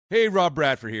Hey, Rob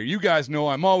Bradford here. You guys know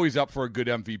I'm always up for a good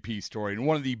MVP story, and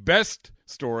one of the best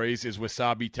stories is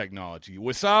Wasabi Technology.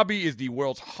 Wasabi is the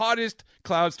world's hottest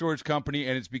cloud storage company,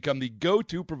 and it's become the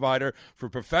go-to provider for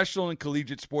professional and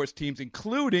collegiate sports teams,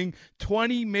 including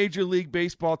 20 Major League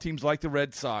Baseball teams like the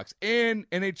Red Sox and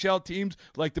NHL teams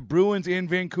like the Bruins and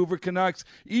Vancouver Canucks.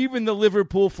 Even the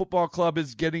Liverpool Football Club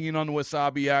is getting in on the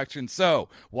Wasabi action. So,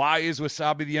 why is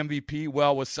Wasabi the MVP?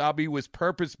 Well, Wasabi was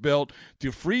purpose-built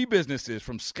to free businesses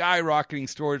from skyrocketing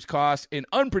storage costs and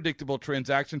unpredictable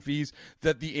transaction fees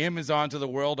that the Amazons of the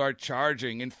world are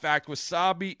charging. In fact,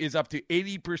 Wasabi is up to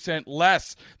 80%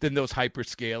 less than those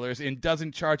hyperscalers and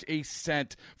doesn't charge a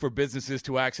cent for businesses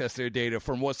to access their data.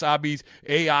 From Wasabi's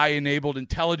AI-enabled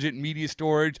intelligent media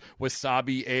storage,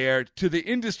 Wasabi Air, to the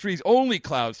industry's only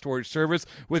cloud storage service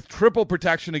with triple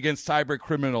protection against cyber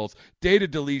criminals, data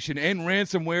deletion, and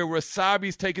ransomware,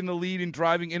 Wasabi's taken the lead in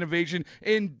driving innovation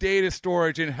in data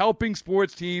storage and helping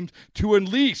sports teams to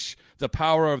unleash the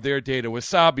power of their data.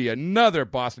 Wasabi, another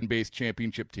Boston-based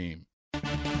championship team.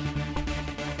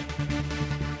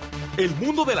 El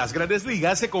mundo de las grandes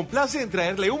ligas se complace en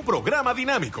traerle un programa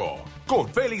dinámico con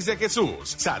Félix de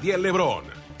Jesús, Sadiel Lebrón,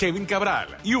 Kevin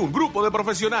Cabral y un grupo de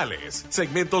profesionales.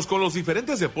 Segmentos con los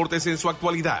diferentes deportes en su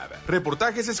actualidad.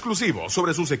 Reportajes exclusivos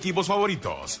sobre sus equipos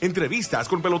favoritos. Entrevistas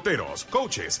con peloteros,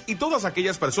 coaches y todas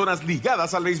aquellas personas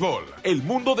ligadas al béisbol. El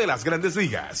mundo de las grandes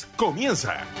ligas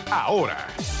comienza ahora.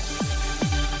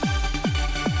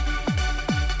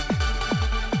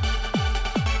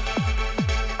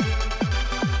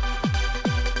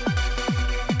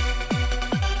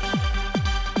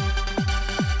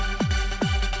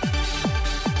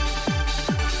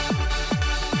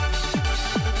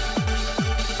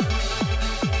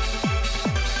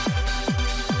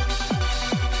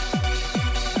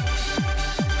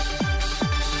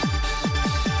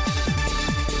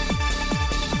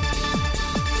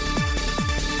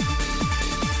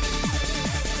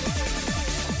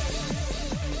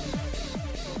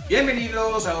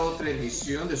 Bienvenidos a otra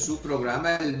emisión de su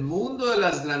programa El Mundo de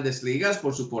las Grandes Ligas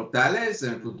por sus portales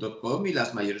 .com y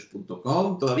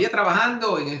lasmayores.com. Todavía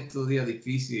trabajando en estos días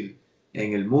difíciles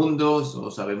en el mundo.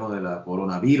 Todos sabemos de la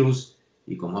coronavirus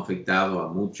y cómo ha afectado a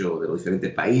muchos de los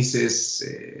diferentes países.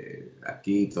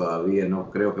 Aquí todavía no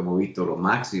creo que hemos visto lo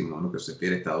máximo, ¿no?, que se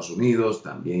refiere a Estados Unidos,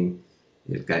 también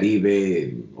el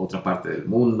Caribe, otra parte del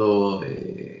mundo,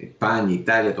 España,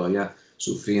 Italia, todavía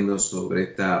sufriendo sobre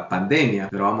esta pandemia,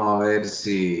 pero vamos a ver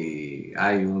si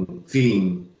hay un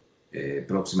fin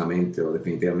próximamente o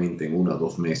definitivamente en 1 o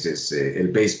 2 meses. El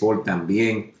béisbol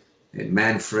también, el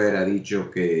Manfred ha dicho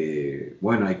que,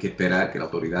 bueno, hay que esperar que las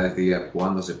autoridades digan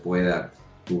cuándo se pueda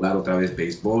jugar otra vez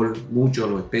béisbol. Muchos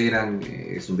lo esperan,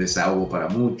 es un desahogo para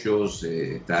muchos,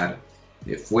 estar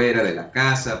fuera de la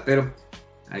casa, pero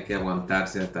hay que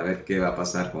aguantarse hasta ver qué va a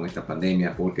pasar con esta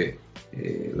pandemia, porque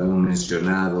lo hemos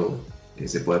mencionado,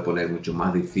 se puede poner mucho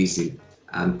más difícil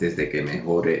antes de que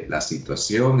mejore la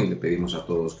situación, y le pedimos a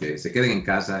todos que se queden en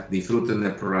casa, disfruten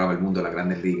del programa El Mundo de las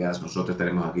Grandes Ligas. Nosotros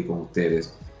estaremos aquí con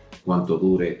ustedes cuanto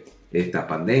dure esta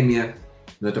pandemia.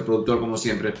 Nuestro productor, como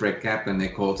siempre, Fred Kaplan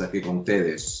de Colts, aquí con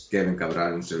ustedes, Kevin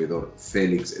Cabral, un servidor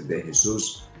Félix de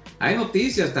Jesús. Hay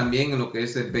noticias también en lo que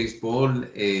es el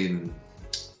béisbol.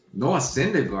 Noah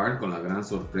Syndergaard, con la gran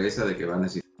sorpresa de que va a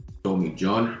necesitar Tommy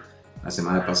John. La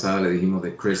semana pasada le dijimos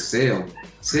de Chris Sale.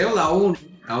 Sale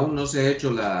aún no se ha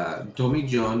hecho la Tommy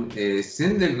John.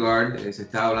 Syndergaard, se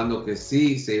estaba hablando que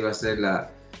sí se iba a hacer la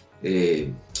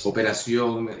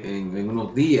operación en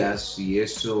unos días, y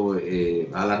eso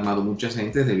ha alarmado mucha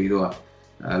gente debido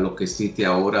a lo que existe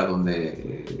ahora,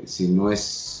 donde si no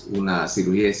es una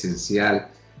cirugía esencial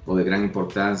o de gran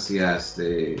importancia,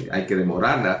 hay que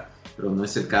demorarla, pero no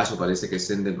es el caso. Parece que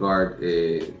Syndergaard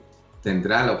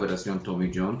tendrá la operación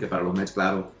Tommy John, que para los Mets,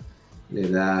 claro, le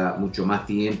da mucho más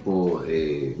tiempo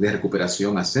de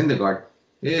recuperación a Syndergaard.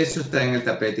 Eso está en el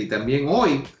tapete. Y también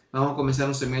hoy vamos a comenzar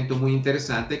un segmento muy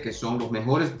interesante, que son los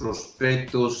mejores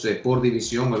prospectos por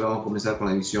división. Hoy vamos a comenzar con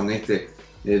la división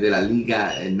de la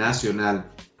Liga Nacional.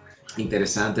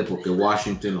 Interesante porque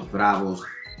Washington, los Bravos,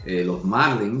 los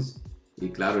Marlins y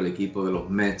claro el equipo de los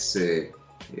Mets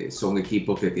son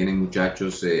equipos que tienen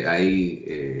muchachos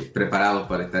ahí preparados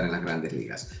para estar en las grandes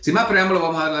ligas. Sin más preámbulo,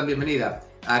 vamos a dar la bienvenida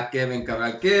a Kevin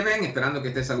Cabral. Kevin, esperando que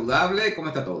esté saludable. ¿Cómo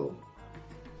está todo?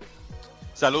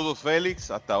 Saludos, Félix.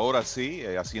 Hasta ahora sí,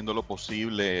 haciendo lo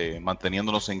posible,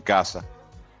 manteniéndonos en casa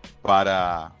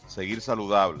para seguir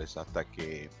saludables hasta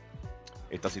que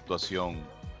esta situación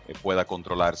pueda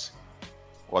controlarse.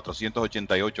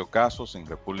 488 casos en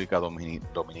República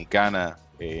Dominicana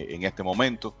en este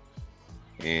momento.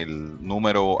 El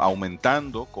número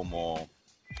aumentando como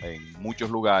en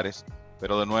muchos lugares,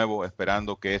 pero de nuevo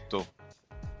esperando que esto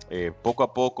poco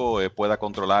a poco pueda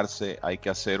controlarse. Hay que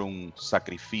hacer un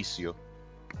sacrificio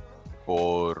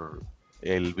por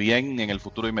el bien en el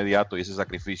futuro inmediato, y ese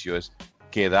sacrificio es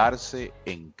quedarse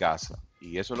en casa.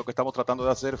 Y eso es lo que estamos tratando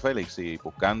de hacer, Félix, y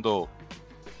buscando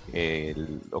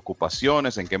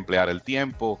ocupaciones en que emplear el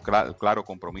tiempo, claro,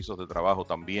 compromisos de trabajo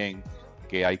también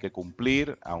que hay que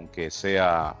cumplir, aunque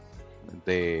sea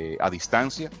a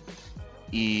distancia.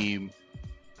 Y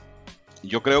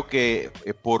yo creo que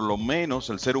por lo menos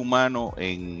el ser humano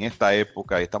en esta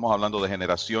época, estamos hablando de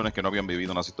generaciones que no habían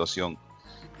vivido una situación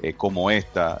como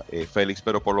esta, Félix,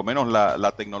 pero por lo menos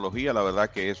la tecnología, la verdad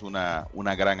que es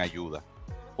una gran ayuda,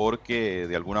 porque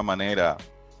de alguna manera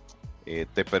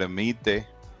te permite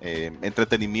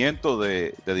entretenimiento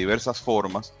de diversas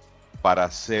formas para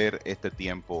hacer este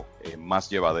tiempo más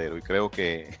llevadero. Y creo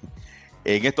que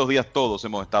en estos días todos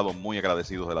hemos estado muy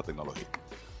agradecidos de la tecnología.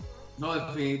 No,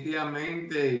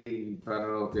 definitivamente, y para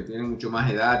los que tienen mucho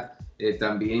más edad,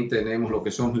 también tenemos lo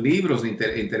que son libros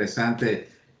interesantes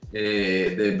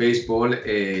de béisbol.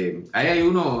 Ahí hay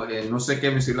uno, no sé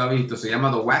qué si lo ha visto, se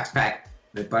llama The Wax Pack,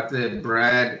 de parte de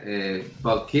Brad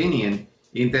Balkinian.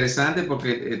 Interesante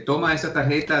porque toma esas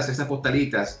tarjetas, esas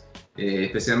postalitas,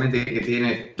 especialmente que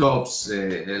tiene Tops,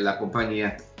 la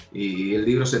compañía, y el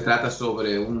libro se trata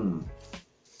sobre un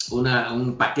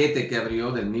paquete que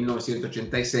abrió del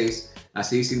 1986,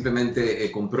 así simplemente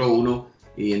compró uno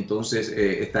y entonces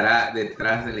estará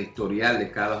detrás del historial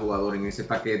de cada jugador en ese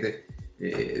paquete.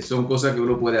 Son cosas que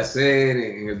uno puede hacer,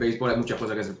 en el béisbol hay muchas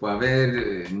cosas que se pueden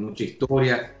ver, mucha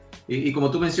historia. Y como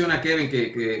tú mencionas, Kevin,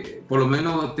 que por lo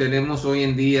menos tenemos hoy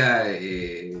en día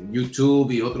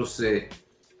YouTube y otros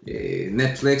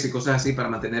Netflix y cosas así para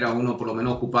mantener a uno por lo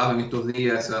menos ocupado en estos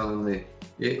días donde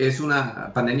es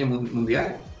una pandemia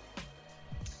mundial.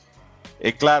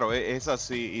 Claro, es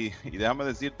así, y déjame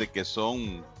decirte que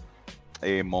son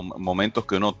momentos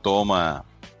que uno toma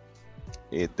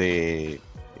de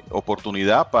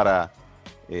oportunidad para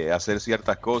hacer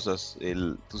ciertas cosas.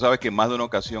 Tú sabes que en más de una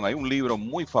ocasión hay un libro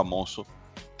muy famoso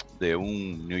de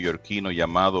un neoyorquino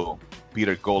llamado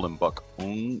Peter Goldenbuck,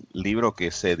 un libro que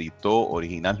se editó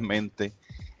originalmente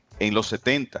en los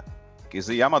 70, que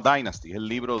se llama Dynasty, es el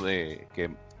libro que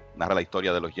narra la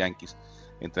historia de los Yankees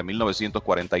entre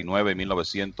 1949 y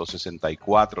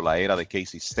 1964, la era de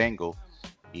Casey Stengel,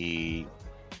 y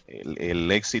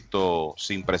el éxito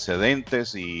sin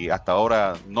precedentes y hasta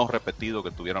ahora no repetido que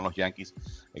tuvieron los Yankees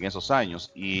en esos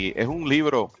años. Y es un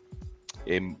libro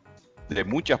de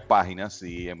muchas páginas,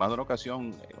 y en más de una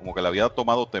ocasión como que le había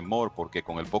tomado temor, porque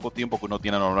con el poco tiempo que uno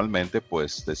tiene normalmente,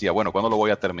 pues decía, bueno, ¿cuándo lo voy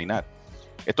a terminar?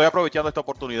 Estoy aprovechando esta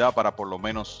oportunidad para por lo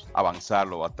menos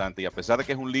avanzarlo bastante, y a pesar de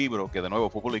que es un libro que de nuevo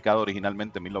fue publicado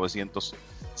originalmente en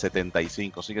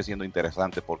 1975, sigue siendo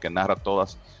interesante porque narra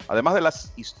todas, además de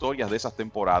las historias de esas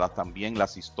temporadas, también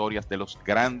las historias de los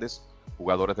grandes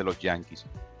jugadores de los Yankees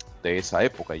de esa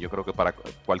época. Y yo creo que para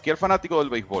cualquier fanático del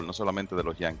béisbol, no solamente de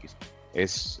los Yankees,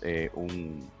 es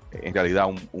en realidad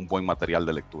un buen material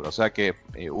de lectura. O sea que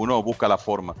uno busca la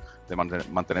forma de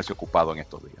mantenerse ocupado en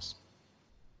estos días.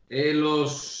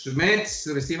 Los Mets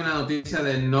reciben la noticia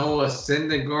de Noah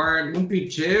Syndergaard, un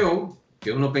picheo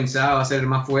que uno pensaba va a ser el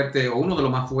más fuerte o uno de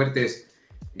los más fuertes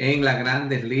en las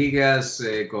grandes ligas,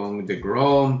 con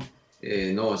DeGrom,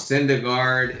 Noah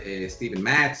Syndergaard, Steven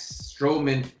Matz,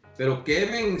 Stroman. Pero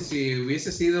Kevin, si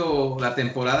hubiese sido la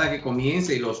temporada que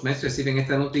comienza y los Mets reciben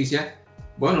esta noticia,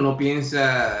 bueno, no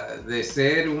piensa de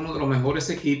ser uno de los mejores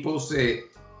equipos,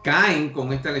 caen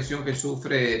con esta lesión que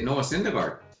sufre Noah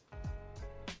Syndergaard.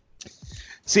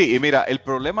 Sí, y mira, el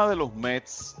problema de los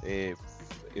Mets,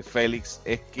 Félix,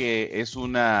 es que es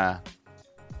una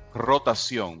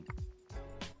rotación,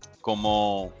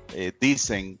 como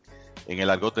dicen en el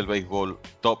argot del béisbol,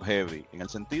 top heavy, en el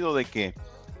sentido de que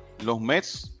los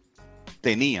Mets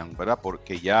tenían, ¿verdad?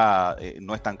 Porque ya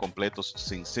no están completos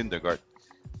sin Syndergaard,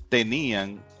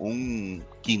 tenían un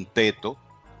quinteto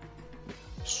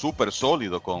súper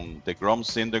sólido con DeGrom,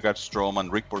 Syndergaard,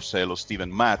 Stroman, Rick Porcello,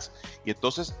 Steven Matz, y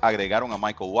entonces agregaron a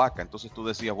Michael Wacha. Entonces tú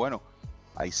decías, bueno,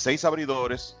 hay 6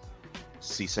 abridores,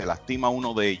 si se lastima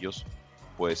uno de ellos,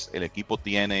 pues el equipo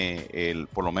tiene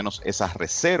por lo menos esa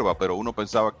reserva, pero uno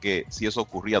pensaba que si eso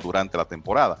ocurría durante la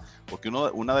temporada, porque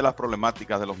una de las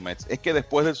problemáticas de los Mets es que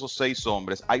después de esos 6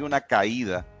 hombres hay una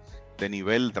caída de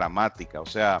nivel dramática. O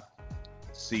sea,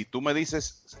 si tú me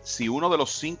dices, si uno de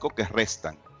los 5 que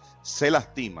restan se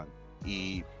lastiman,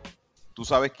 y tú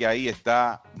sabes que ahí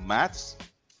está Matz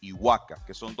y Wacha,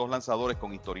 que son 2 lanzadores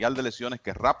con historial de lesiones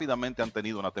que rápidamente han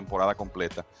tenido una temporada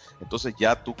completa, entonces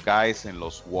ya tú caes en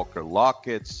los Walker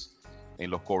Locketts,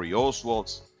 en los Corey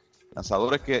Oswalds,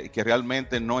 Lanzadores que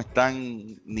realmente no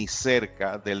están ni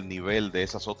cerca del nivel de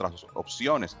esas otras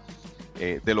opciones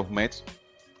de los Mets,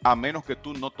 a menos que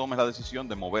tú no tomes la decisión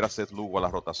de mover a Seth Lugo a la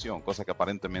rotación, cosa que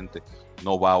aparentemente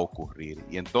no va a ocurrir.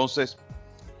 Y entonces,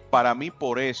 para mí,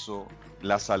 por eso,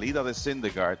 la salida de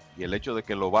Syndergaard y el hecho de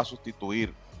que lo va a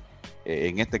sustituir,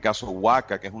 en este caso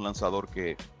Waka, que es un lanzador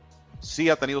que sí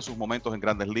ha tenido sus momentos en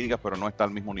grandes ligas, pero no está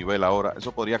al mismo nivel ahora,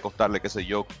 eso podría costarle, qué sé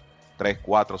yo, 3,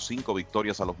 4, 5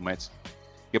 victorias a los Mets,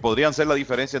 que podrían ser la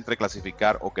diferencia entre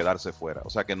clasificar o quedarse fuera. O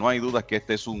sea que no hay duda que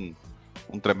este es un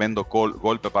tremendo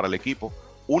golpe para el equipo.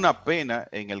 Una pena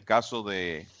en el caso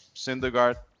de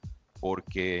Syndergaard,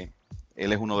 porque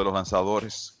él es uno de los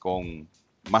lanzadores con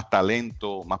más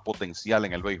talento, más potencial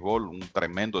en el béisbol, un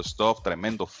tremendo stuff,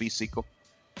 tremendo físico.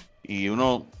 Y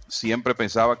uno siempre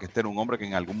pensaba que este era un hombre que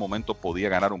en algún momento podía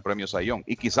ganar un premio Cy Young.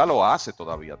 Y quizá lo hace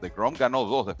todavía. DeGrom ganó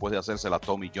 2 después de hacérsela a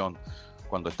Tommy John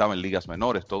cuando estaba en ligas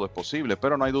menores. Todo es posible,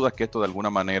 pero no hay duda que esto de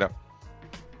alguna manera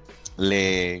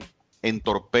le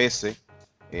entorpece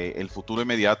el futuro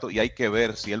inmediato, y hay que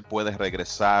ver si él puede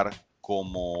regresar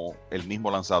como el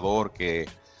mismo lanzador que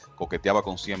coqueteaba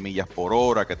con 100 millas por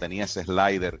hora, que tenía ese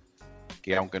slider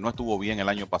que, aunque no estuvo bien el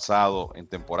año pasado, en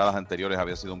temporadas anteriores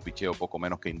había sido un picheo poco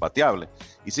menos que imbateable.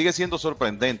 Y sigue siendo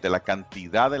sorprendente la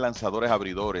cantidad de lanzadores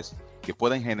abridores que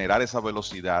pueden generar esa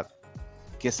velocidad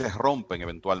que se rompen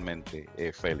eventualmente,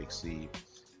 Félix. Y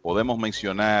podemos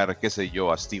mencionar, qué sé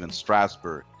yo, a Steven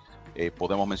Strasburg,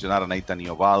 podemos mencionar a Nathan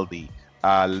Eovaldi,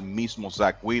 al mismo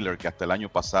Zach Wheeler, que hasta el año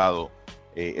pasado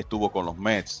estuvo con los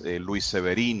Mets, Luis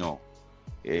Severino.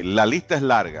 La lista es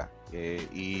larga,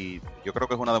 y yo creo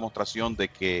que es una demostración de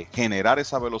que generar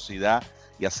esa velocidad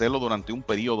y hacerlo durante un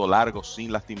periodo largo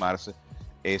sin lastimarse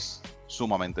es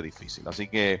sumamente difícil. Así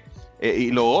que, y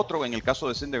lo otro en el caso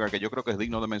de Syndergaard que yo creo que es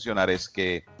digno de mencionar es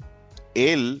que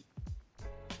él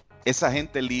es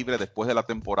agente libre después de la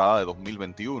temporada de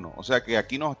 2021. O sea que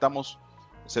aquí nos estamos...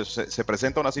 Se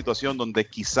presenta una situación donde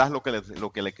quizás lo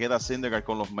que le queda a Syndergaard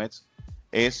con los Mets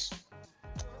es,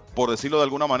 por decirlo de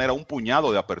alguna manera, un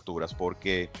puñado de aperturas,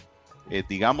 porque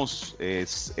digamos,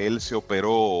 él se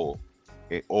operó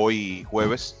hoy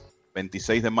jueves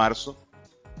 26 de marzo,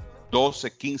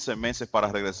 12, 15 meses para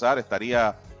regresar,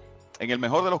 estaría en el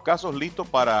mejor de los casos listo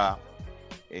para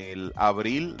el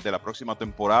abril de la próxima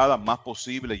temporada, más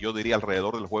posible, yo diría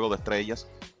alrededor del Juego de Estrellas,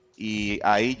 y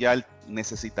ahí ya él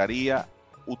necesitaría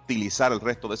utilizar el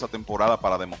resto de esa temporada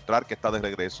para demostrar que está de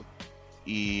regreso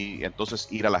y entonces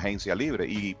ir a la agencia libre.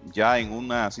 Y ya en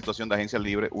una situación de agencia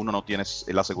libre uno no tiene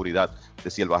la seguridad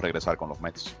de si él va a regresar con los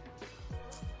Mets.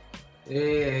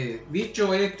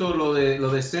 Dicho esto, lo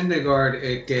de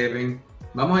Syndergaard, Kevin,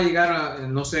 vamos a llegar a,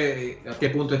 no sé a qué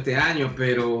punto este año,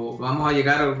 pero vamos a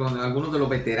llegar con algunos de los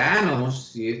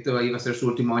veteranos, si esto iba a ser su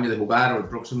último año de jugar o el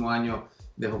próximo año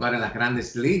de jugar en las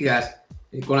grandes ligas.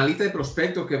 Con la lista de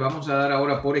prospectos que vamos a dar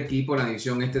ahora por equipo, la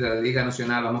división de la Liga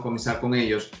Nacional, vamos a comenzar con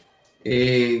ellos,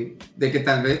 de que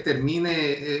tal vez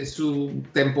termine su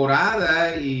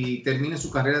temporada y termine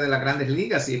su carrera de las grandes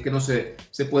ligas, si es que no se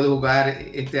puede jugar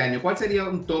este año. ¿Cuál sería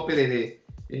un tope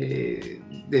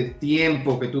de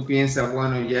tiempo que tú piensas,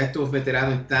 bueno, ya estos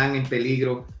veteranos están en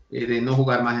peligro de no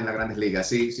jugar más en las grandes ligas?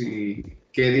 Sí,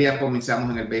 ¿qué día comenzamos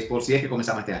en el béisbol, si es que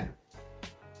comenzamos este año?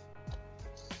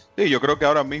 Sí, yo creo que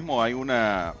ahora mismo hay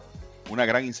una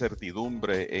gran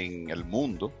incertidumbre en el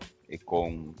mundo,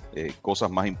 con cosas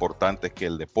más importantes que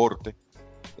el deporte,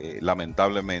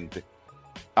 lamentablemente.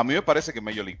 A mí me parece que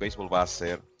Major League Baseball va a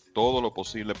hacer todo lo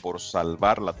posible por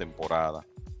salvar la temporada,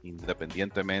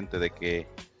 independientemente de que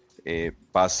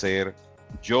va a ser,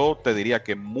 yo te diría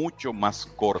que mucho más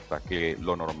corta que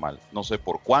lo normal. No sé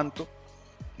por cuánto,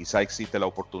 quizá existe la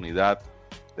oportunidad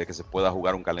de que se pueda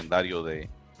jugar un calendario de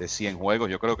 100 juegos.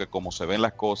 Yo creo que como se ven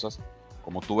las cosas,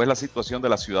 como tú ves la situación de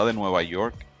la ciudad de Nueva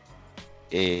York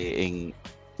en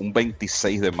un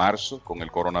 26 de marzo con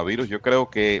el coronavirus, yo creo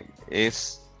que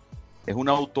es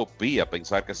una utopía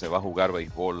pensar que se va a jugar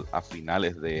béisbol a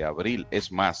finales de abril.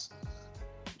 Es más,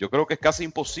 yo creo que es casi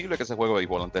imposible que se juegue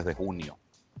béisbol antes de junio.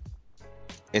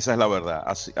 Esa es la verdad.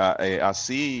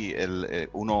 Así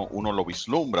uno lo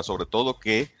vislumbra, sobre todo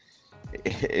que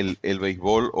el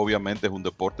béisbol obviamente es un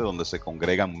deporte donde se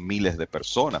congregan miles de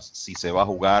personas. Si se va a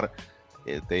jugar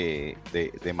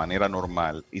de manera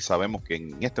normal, y sabemos que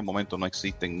en este momento no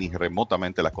existen ni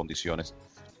remotamente las condiciones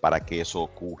para que eso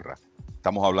ocurra.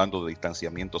 Estamos hablando de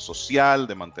distanciamiento social,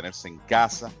 de mantenerse en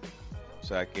casa. O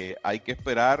sea que hay que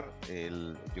esperar,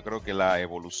 yo creo que la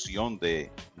evolución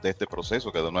de este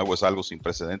proceso, que de nuevo es algo sin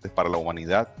precedentes para la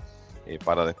humanidad,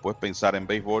 para después pensar en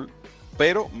béisbol.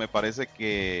 Pero me parece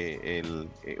que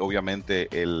obviamente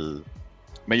el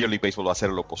Major League Baseball va a hacer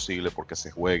lo posible porque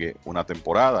se juegue una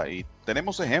temporada. Y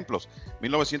tenemos ejemplos.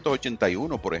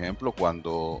 1981, por ejemplo,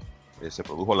 cuando se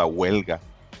produjo la huelga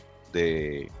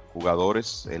de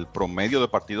jugadores, el promedio de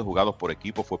partidos jugados por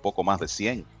equipo fue poco más de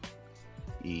 100.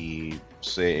 Y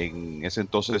en ese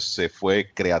entonces se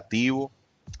fue creativo,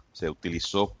 se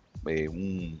utilizó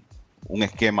un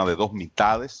esquema de 2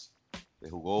 mitades, se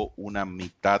jugó una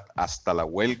mitad hasta la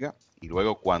huelga y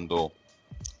luego cuando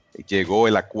llegó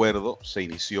el acuerdo se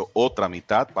inició otra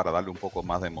mitad para darle un poco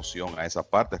más de emoción a esa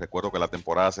parte. Recuerdo que la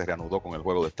temporada se reanudó con el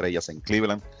Juego de Estrellas en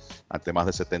Cleveland ante más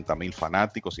de 70,000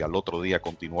 fanáticos y al otro día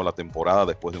continuó la temporada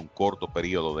después de un corto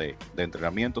periodo de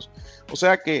entrenamientos. O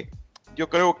sea que yo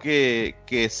creo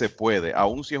que se puede,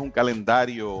 aun si es un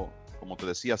calendario, como te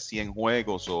decía, 100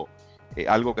 juegos o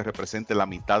algo que represente la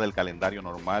mitad del calendario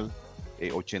normal,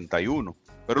 81.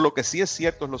 Pero lo que sí es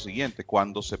cierto es lo siguiente: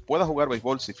 cuando se pueda jugar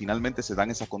béisbol, si finalmente se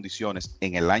dan esas condiciones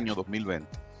en el año 2020,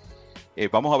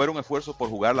 vamos a ver un esfuerzo por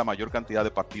jugar la mayor cantidad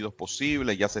de partidos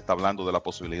posible. Ya se está hablando de la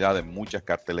posibilidad de muchas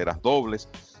carteleras dobles.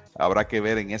 Habrá que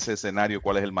ver en ese escenario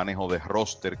cuál es el manejo de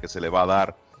roster que se le va a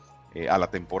dar a la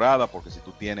temporada, porque si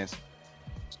tú tienes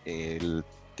 3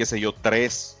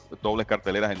 dobles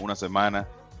carteleras en una semana,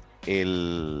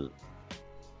 el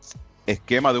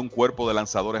esquema de un cuerpo de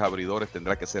lanzadores abridores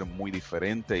tendrá que ser muy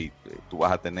diferente y tú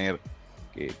vas a tener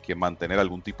que mantener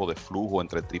algún tipo de flujo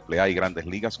entre AAA y Grandes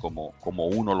Ligas como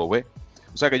uno lo ve.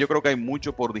 O sea que yo creo que hay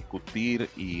mucho por discutir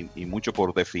y mucho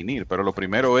por definir, pero lo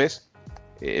primero es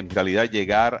en realidad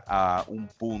llegar a un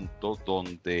punto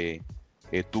donde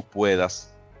tú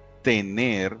puedas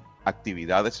tener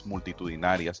actividades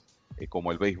multitudinarias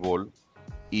como el béisbol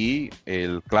y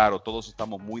claro, todos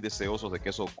estamos muy deseosos de que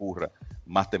eso ocurra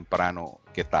más temprano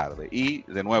que tarde. Y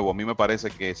de nuevo, a mí me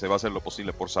parece que se va a hacer lo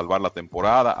posible por salvar la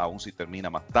temporada, aun si termina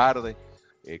más tarde,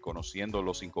 conociendo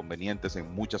los inconvenientes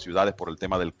en muchas ciudades por el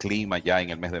tema del clima ya en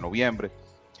el mes de noviembre.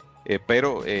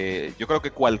 Pero yo creo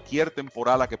que cualquier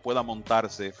temporada que pueda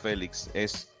montarse, Félix,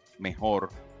 es mejor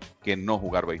que no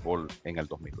jugar béisbol en el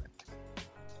 2020.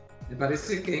 Me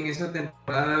parece que en esa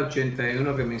temporada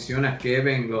 81 que menciona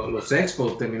Kevin, los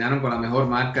Expos terminaron con la mejor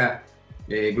marca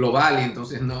global y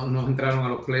entonces no entraron a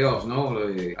los playoffs, ¿no?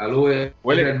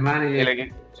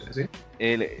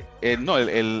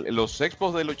 Los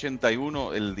Expos del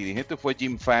 81, el dirigente fue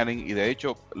Jim Fanning y de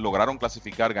hecho lograron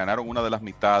clasificar, ganaron una de las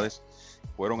mitades,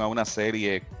 fueron a una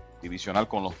serie divisional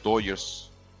con los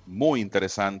Dodgers, muy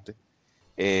interesante.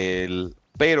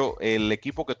 Pero el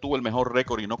equipo que tuvo el mejor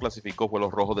récord y no clasificó fue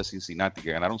los Rojos de Cincinnati,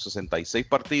 que ganaron 66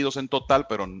 partidos en total,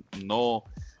 pero no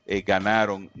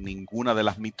ganaron ninguna de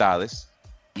las mitades.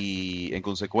 Y en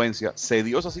consecuencia se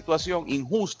dio esa situación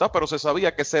injusta, pero se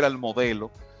sabía que ese era el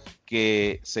modelo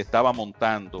que se estaba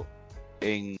montando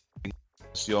en una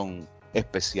situación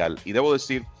especial. Y debo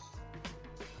decir,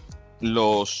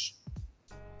 los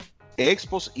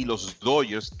Expos y los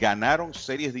Dodgers ganaron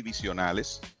series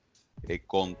divisionales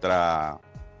contra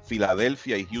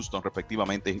Filadelfia y Houston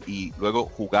respectivamente, y luego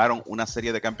jugaron una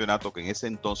serie de campeonato que en ese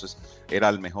entonces era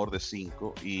el mejor de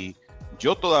 5, y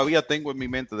yo todavía tengo en mi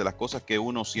mente de las cosas que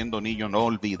uno siendo niño no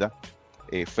olvida,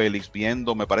 Félix,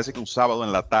 viendo, me parece que un sábado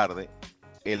en la tarde,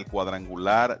 el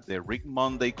cuadrangular de Rick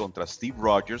Monday contra Steve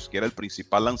Rogers, que era el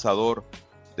principal lanzador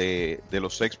de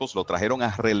los Expos. Lo trajeron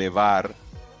a relevar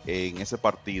en ese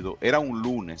partido. Era un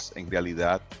lunes, en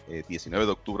realidad, 19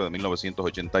 de octubre de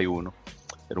 1981.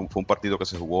 Fue un partido que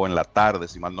se jugó en la tarde,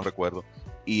 si mal no recuerdo.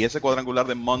 Y ese cuadrangular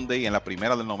de Monday en la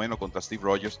primera del noveno contra Steve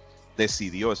Rogers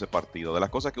decidió ese partido. De las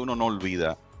cosas que uno no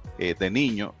olvida de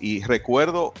niño. Y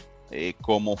recuerdo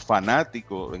como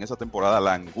fanático en esa temporada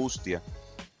la angustia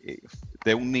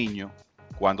de un niño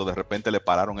cuando de repente le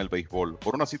pararon el béisbol.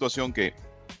 Por una situación que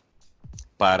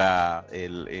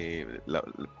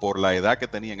por la edad que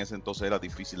tenía en ese entonces era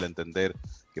difícil de entender,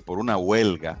 que por una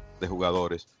huelga de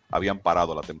jugadores habían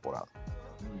parado la temporada.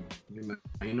 Me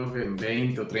imagino que en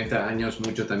 20 o 30 años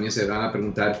muchos también se van a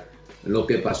preguntar lo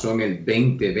que pasó en el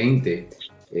 2020,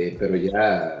 pero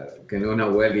ya que no es una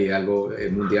huelga y algo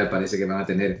mundial, parece que van a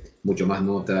tener mucho más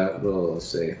nota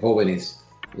los jóvenes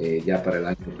ya para el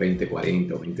año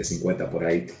 2040 o 2050 por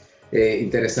ahí.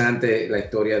 Interesante la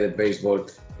historia del béisbol.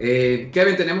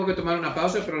 Kevin, tenemos que tomar una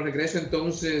pausa, pero al regreso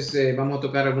entonces vamos a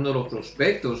tocar algunos de los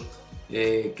prospectos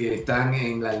que están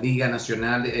en la Liga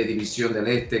Nacional División del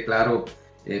Este, claro,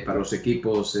 para los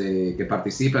equipos que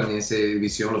participan en esa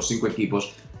división, los 5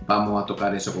 equipos, vamos a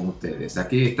tocar eso con ustedes.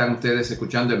 Aquí están ustedes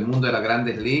escuchando El Mundo de las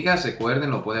Grandes Ligas.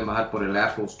 Recuerden, lo pueden bajar por el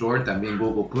Apple Store, también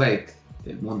Google Play.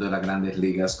 El Mundo de las Grandes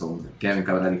Ligas con Kevin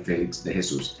Cabral y Félix de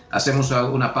Jesús. Hacemos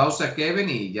una pausa, Kevin,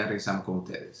 y ya regresamos con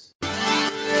ustedes.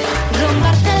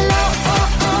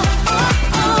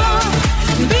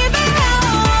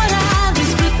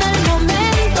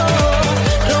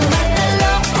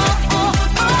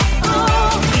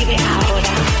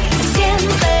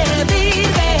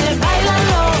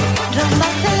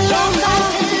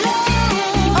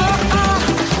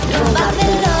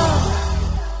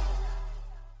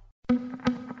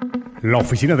 La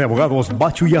oficina de abogados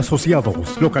Bachu y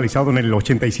Asociados, localizado en el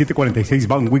 8746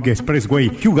 Van Wyck Expressway,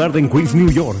 Kew Garden, Queens,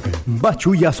 New York.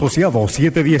 Bachu y Asociados,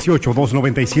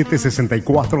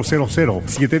 718-297-6400,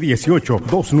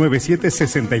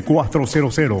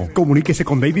 718-297-6400. Comuníquese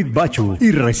con David Bachu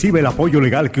y recibe el apoyo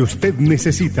legal que usted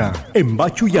necesita. En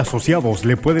Bachu y Asociados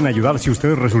le pueden ayudar si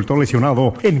usted resultó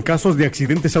lesionado en casos de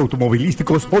accidentes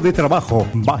automovilísticos o de trabajo.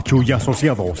 Bachu y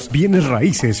Asociados, bienes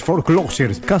raíces,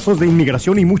 foreclosures, casos de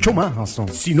inmigración y mucho más.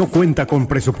 Si no cuenta con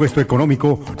presupuesto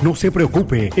económico, no se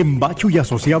preocupe. En Bachu y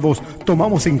Asociados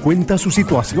tomamos en cuenta su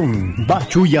situación.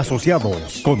 Bachu y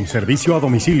Asociados, con servicio a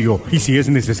domicilio, y si es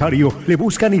necesario, le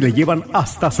buscan y le llevan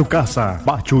hasta su casa.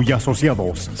 Bachu y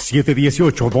Asociados,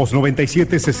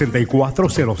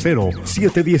 718-297-6400,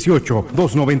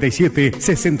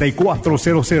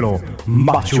 718-297-6400.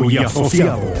 Bachu y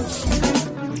Asociados.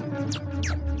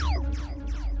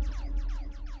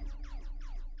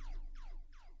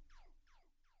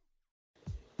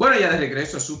 Bueno, ya de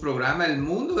regreso a su programa El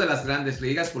Mundo de las Grandes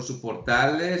Ligas por sus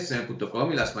portales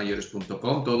 .com y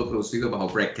lasmayores.com, todo producido bajo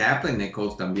Brett Kaplan, Nick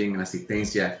Holtz también en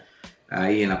asistencia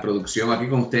ahí en la producción. Aquí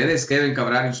con ustedes, Kevin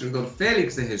Cabral, instructor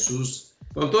Félix de Jesús,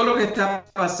 con todo lo que está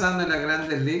pasando en las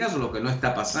Grandes Ligas o lo que no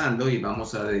está pasando, y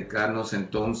vamos a dedicarnos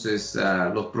entonces a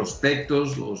los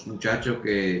prospectos, los muchachos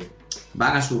que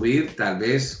van a subir tal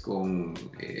vez con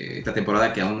esta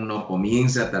temporada que aún no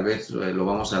comienza, tal vez lo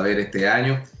vamos a ver este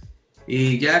año.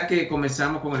 Y ya que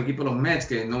comenzamos con el equipo de los Mets,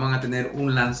 que no van a tener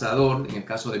un lanzador, en el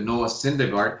caso de Noah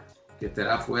Syndergaard, que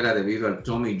estará fuera debido al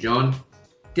Tommy John.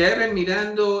 Kevin,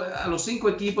 mirando a los 5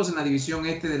 equipos en la división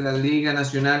este de la Liga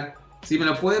Nacional, si me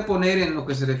lo puede poner en lo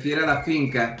que se refiere a la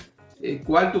finca,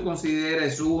 ¿cuál tú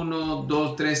consideras es 1,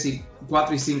 2, 3,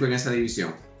 4 y 5 en esa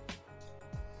división?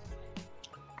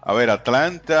 A ver,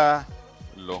 Atlanta,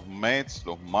 los Mets,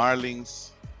 los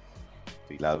Marlins,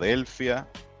 Filadelfia,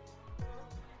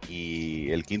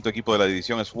 y el quinto equipo de la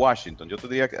división es Washington. Yo te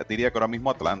diría que ahora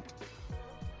mismo Atlanta.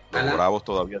 Los Bravos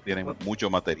todavía tienen mucho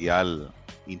material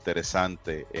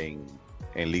interesante en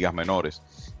ligas menores.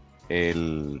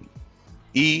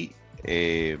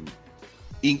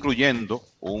 Incluyendo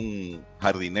un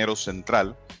jardinero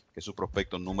central, que es su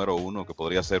prospecto número 1, que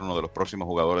podría ser uno de los próximos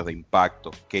jugadores de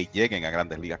impacto que lleguen a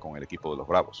Grandes Ligas con el equipo de los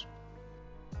Bravos.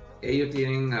 Ellos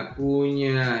tienen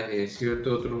Acuña,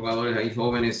 ciertos otros jugadores ahí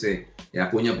jóvenes.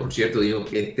 Acuña, por cierto, dijo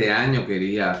que este año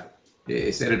quería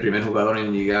ser el primer jugador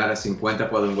en llegar a 50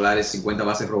 cuadrangulares, 50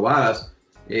 bases robadas.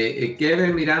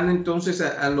 Kevin, mirando entonces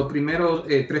a los primeros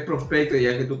 3 prospectos,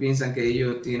 ya que tú piensas que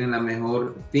ellos tienen la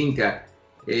mejor finca,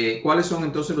 ¿cuáles son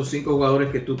entonces los 5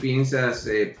 jugadores que tú piensas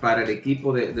para el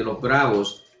equipo de los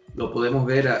Bravos? ¿Lo podemos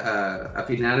ver a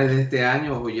finales de este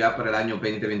año o ya para el año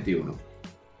 2021?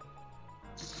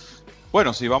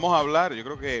 Bueno, si vamos a hablar, yo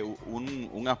creo que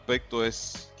un aspecto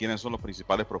es quiénes son los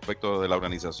principales prospectos de la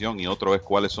organización y otro es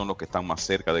cuáles son los que están más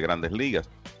cerca de Grandes Ligas.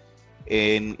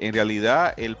 En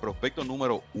realidad, el prospecto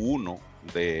número 1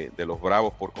 de los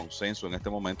Bravos por consenso en este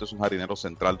momento es un jardinero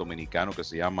central dominicano que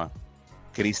se llama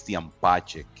Cristian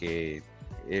Pache, que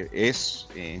es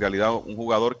en realidad un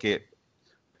jugador que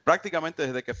prácticamente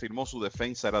desde que firmó su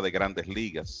defensa era de Grandes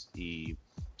Ligas, y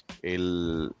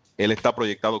él está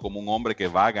proyectado como un hombre que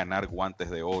va a ganar guantes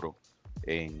de oro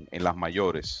en las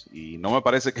mayores, y no me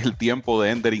parece que el tiempo de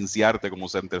Ender Inciarte como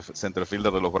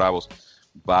centerfielder de los Bravos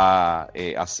va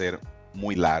a ser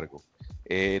muy largo.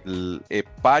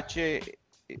 Pache,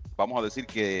 vamos a decir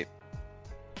que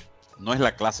no es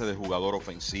la clase de jugador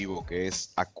ofensivo que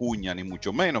es Acuña, ni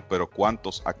mucho menos, pero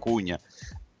 ¿cuántos Acuña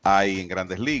hay en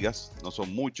Grandes Ligas? No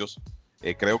son muchos.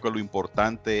 Creo que lo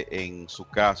importante en su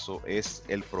caso es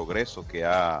el progreso que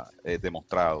ha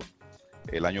demostrado.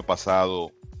 El año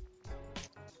pasado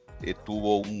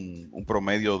tuvo un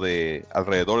promedio de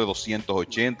alrededor de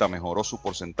 280, mejoró su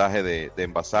porcentaje de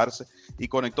envasarse y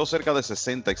conectó cerca de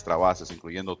 60 extra bases,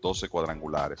 incluyendo 12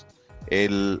 cuadrangulares.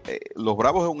 Los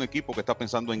Bravos es un equipo que está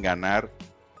pensando en ganar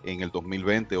en el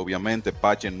 2020. Obviamente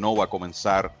Pache no va a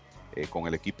comenzar con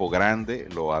el equipo grande,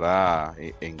 lo hará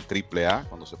en AAA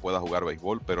cuando se pueda jugar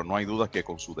béisbol, pero no hay duda que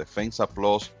con su defensa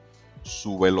plus,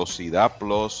 su velocidad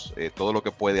plus, todo lo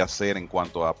que puede hacer en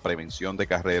cuanto a prevención de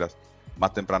carreras,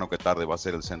 más temprano que tarde va a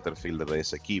ser el center fielder de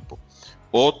ese equipo.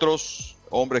 Otros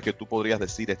hombres que tú podrías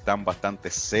decir están bastante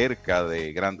cerca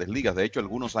de Grandes Ligas, de hecho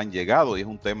algunos han llegado y es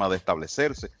un tema de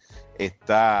establecerse.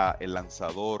 Está el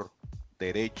lanzador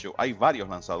derecho, hay varios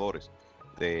lanzadores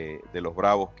de los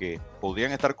Bravos que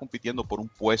podrían estar compitiendo por un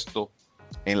puesto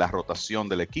en la rotación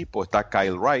del equipo. Está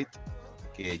Kyle Wright,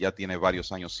 que ya tiene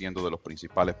varios años siendo de los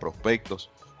principales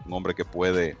prospectos, un hombre que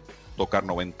puede tocar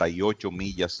 98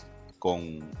 millas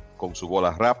con su bola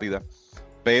rápida.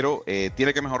 pero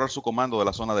tiene que mejorar su comando de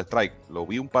la zona de strike. Lo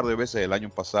vi un par de veces el año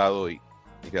pasado y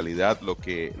en realidad lo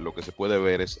que se puede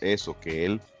ver es eso, que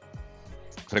él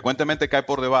frecuentemente cae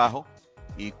por debajo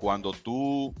y cuando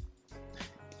tú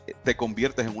te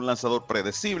conviertes en un lanzador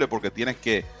predecible porque tienes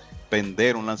que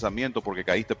pender un lanzamiento porque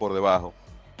caíste por debajo,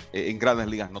 en Grandes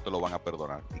Ligas no te lo van a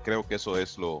perdonar. Y creo que eso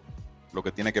es lo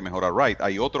que tiene que mejorar Wright.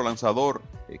 Hay otro lanzador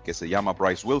que se llama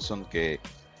Bryce Wilson, que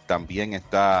también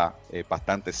está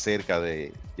bastante cerca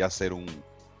de ya ser un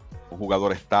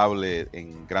jugador estable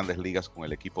en Grandes Ligas con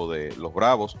el equipo de los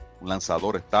Bravos, un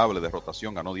lanzador estable de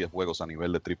rotación, ganó 10 juegos a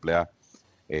nivel de AAA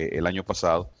el año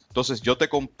pasado. Entonces yo te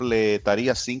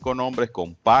completaría 5 nombres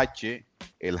con Pache,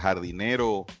 el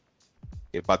jardinero,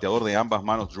 el bateador de ambas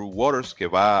manos, Drew Waters, que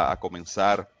va a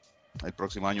comenzar el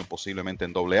próximo año posiblemente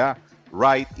en AA,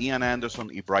 Wright, Ian Anderson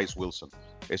y Bryce Wilson.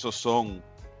 Esos son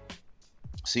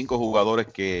 5 jugadores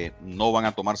que no van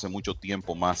a tomarse mucho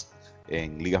tiempo más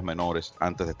en ligas menores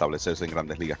antes de establecerse en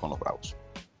Grandes Ligas con los Bravos.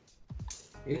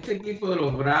 Este equipo de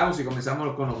los Bravos, y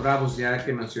comenzamos con los Bravos ya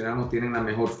que mencionamos, tienen la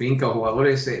mejor finca o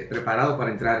jugadores preparados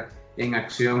para entrar en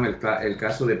acción, el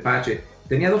caso de Pache.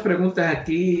 Tenía 2 preguntas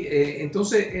aquí.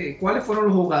 Entonces, ¿cuáles fueron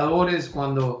los jugadores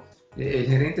cuando el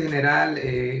gerente general,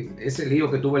 ese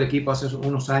lío que tuvo el equipo hace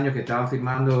unos años que estaban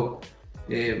firmando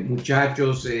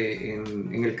muchachos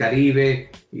en el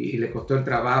Caribe y le costó el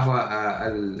trabajo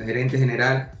al gerente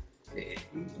general?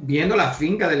 Viendo la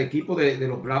finca del equipo de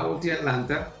los Bravos de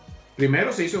Atlanta,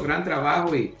 primero se hizo gran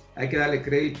trabajo y hay que darle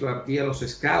crédito aquí a los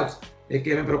scouts.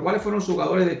 Pero ¿cuáles fueron los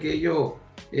jugadores de que ellos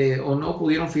o no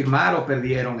pudieron firmar o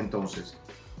perdieron entonces?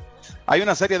 Hay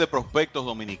una serie de prospectos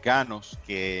dominicanos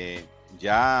que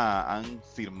ya han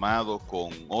firmado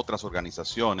con otras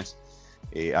organizaciones.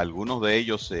 Algunos de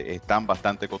ellos están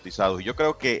bastante cotizados. Y yo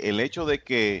creo que el hecho de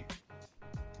que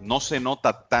no se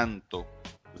nota tanto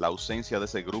la ausencia de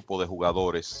ese grupo de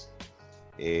jugadores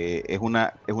es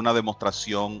una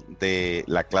demostración de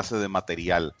la clase de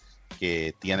material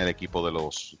que tiene el equipo de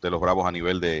los Bravos a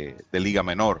nivel de Liga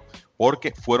Menor,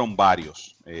 porque fueron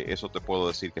varios, eso te puedo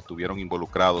decir, que estuvieron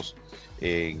involucrados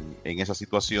en esa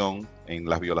situación, en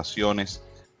las violaciones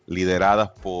lideradas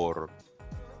por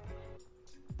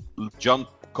John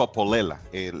Coppolela,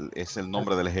 es el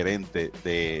nombre del gerente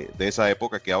de esa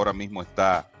época, que ahora mismo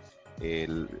está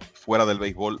fuera del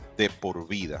béisbol de por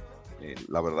vida.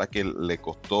 La verdad que le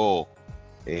costó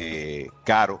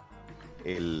caro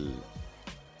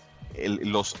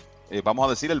vamos a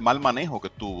decir, el mal manejo que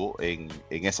tuvo en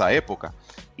esa época.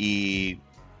 Y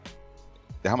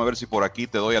déjame ver si por aquí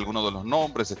te doy algunos de los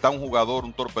nombres. Está un jugador,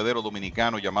 un torpedero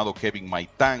dominicano llamado Kevin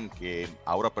Maitán, que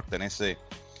ahora pertenece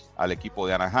al equipo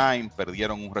de Anaheim.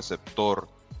 Perdieron un receptor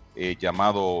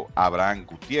llamado Abraham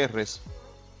Gutiérrez.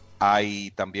 Hay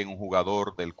también un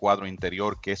jugador del cuadro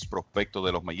interior que es prospecto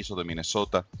de los Mellizos de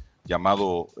Minnesota,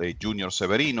 llamado Junior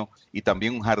Severino, y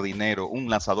también un jardinero, un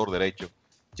lanzador derecho,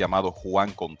 llamado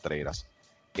Juan Contreras.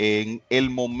 En el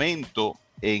momento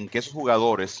en que esos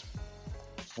jugadores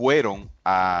fueron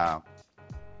a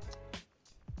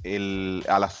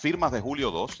las firmas de Julio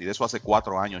 2, y de eso hace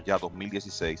 4 años ya,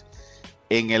 2016,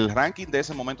 en el ranking de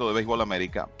ese momento de Béisbol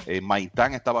América,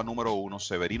 Maitán estaba número 1,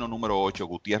 Severino número 8,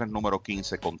 Gutiérrez número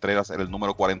 15, Contreras era el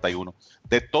número 41,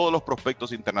 de todos los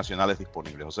prospectos internacionales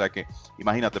disponibles. O sea que,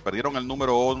 imagínate, perdieron el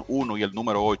número 1 y el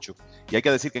número 8. Y hay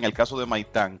que decir que en el caso de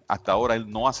Maitán, hasta ahora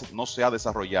él no se ha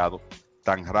desarrollado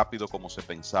tan rápido como se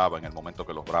pensaba en el momento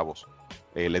que los Bravos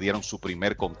le dieron su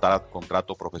primer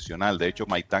contrato profesional. De hecho,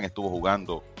 Maitán estuvo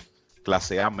jugando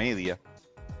clase A media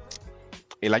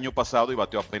el año pasado y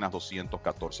batió apenas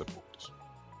 214 puntos.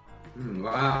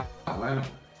 Wow, bueno,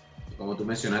 como tú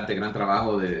mencionaste, gran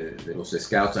trabajo de los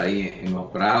scouts ahí en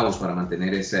los Bravos para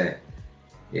mantener ese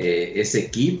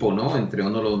equipo, ¿no? Entre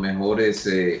uno de los mejores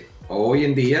hoy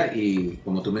en día y,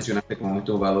 como tú mencionaste, con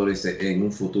estos jugadores en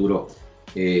un futuro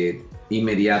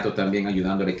inmediato también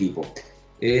ayudando al equipo.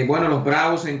 Bueno, los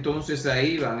Bravos entonces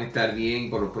ahí van a estar bien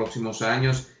por los próximos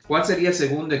años. ¿Cuál sería el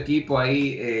segundo equipo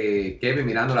ahí, Kevin,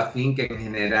 mirando la finca en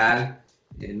general,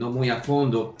 no muy a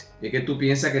fondo, que tú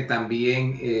piensas que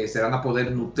también se van a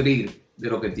poder nutrir de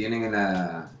lo que tienen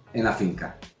en la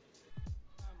finca?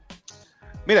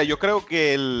 Mira, yo creo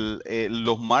que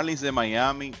los Marlins de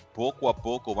Miami poco a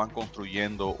poco van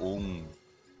construyendo un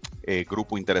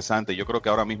grupo interesante. Yo creo que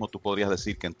ahora mismo tú podrías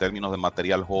decir que en términos de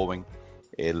material joven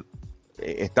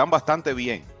están bastante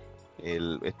bien.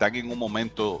 Están en un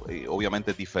momento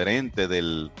obviamente diferente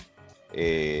del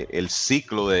el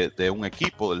ciclo de un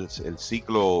equipo, el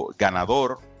ciclo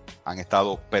ganador. Han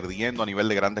estado perdiendo a nivel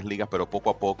de Grandes Ligas, pero poco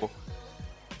a poco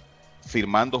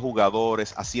firmando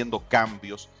jugadores, haciendo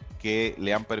cambios que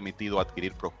le han permitido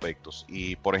adquirir prospectos.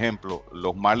 Y, por ejemplo,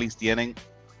 los Marlins tienen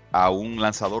a un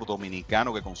lanzador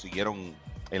dominicano que consiguieron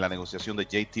en la negociación de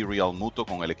JT Realmuto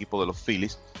con el equipo de los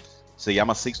Phillies. Se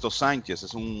llama Sixto Sánchez.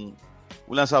 Es un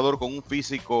lanzador con un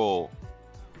físico,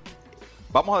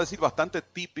 vamos a decir, bastante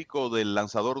típico del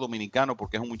lanzador dominicano,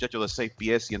 porque es un muchacho de 6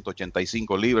 pies,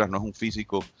 185 libras. No es un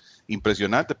físico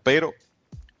impresionante, pero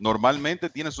normalmente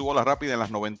tiene su bola rápida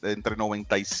en entre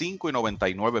 95 y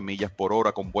 99 millas por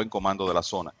hora, con buen comando de la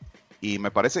zona. Y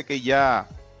me parece que ya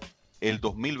el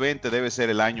 2020 debe ser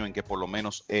el año en que por lo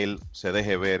menos él se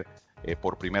deje ver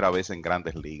por primera vez en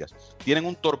Grandes Ligas. Tienen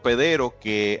un torpedero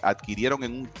que adquirieron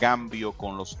en un cambio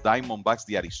con los Diamondbacks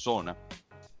de Arizona,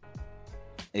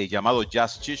 llamado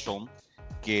Jazz Chisholm,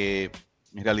 que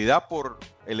en realidad, por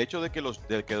el hecho de que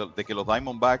los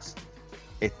Diamondbacks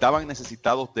estaban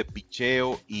necesitados de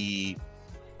picheo y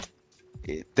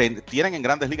tienen en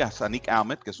Grandes Ligas a Nick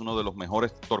Ahmed, que es uno de los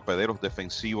mejores torpederos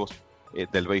defensivos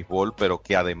del béisbol, pero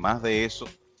que además de eso,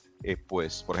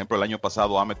 pues, por ejemplo, el año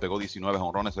pasado Ahmed pegó 19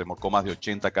 jonrones, remolcó más de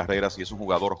 80 carreras y es un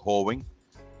jugador joven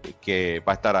que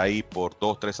va a estar ahí por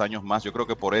 2-3 años más. Yo creo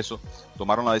que por eso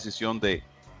tomaron la decisión de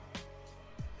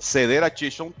ceder a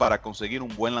Chisholm para conseguir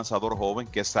un buen lanzador joven,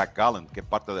 que es Zach Gallen, que es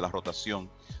parte de la rotación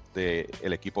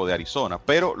del equipo de Arizona.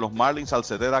 Pero los Marlins, al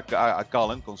ceder a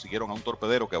Gallen, consiguieron a un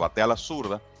torpedero que batea a la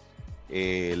zurda.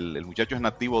 El muchacho es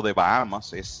nativo de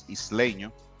Bahamas, es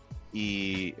isleño,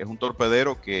 y es un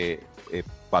torpedero que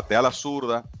batea a la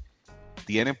zurda,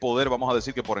 tiene poder, vamos a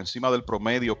decir que por encima del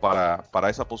promedio para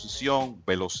esa posición,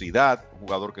 velocidad, un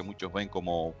jugador que muchos ven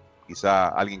como quizá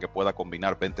alguien que pueda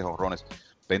combinar 20 jonrones,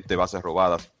 20 bases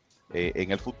robadas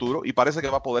en el futuro, y parece que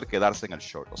va a poder quedarse en el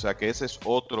short. O sea que ese es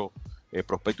otro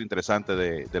prospecto interesante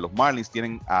de los Marlins.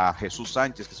 Tienen a Jesús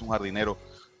Sánchez, que es un jardinero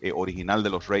original de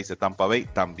los Rays de Tampa Bay,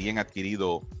 también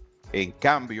adquirido en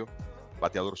cambio,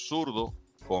 bateador zurdo,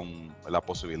 con la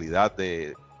posibilidad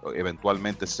de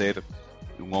eventualmente ser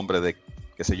un hombre de,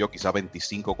 qué sé yo, quizá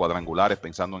 25 cuadrangulares,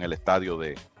 pensando en el estadio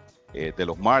de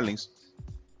los Marlins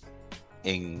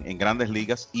en Grandes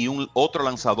Ligas. Y otro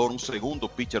lanzador, un segundo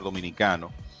pitcher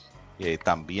dominicano,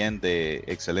 también de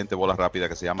excelente bola rápida,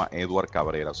 que se llama Edward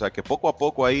Cabrera. O sea que poco a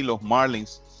poco ahí los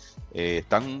Marlins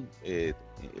están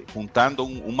juntando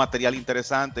un material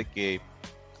interesante que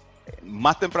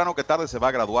más temprano que tarde se va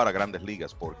a graduar a Grandes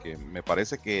Ligas, porque me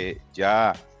parece que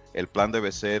ya el plan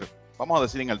debe ser, vamos a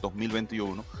decir, en el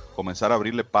 2021, comenzar a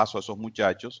abrirle paso a esos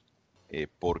muchachos,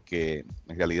 porque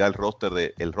en realidad el roster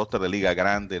de Liga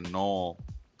Grande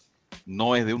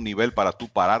no es de un nivel para tú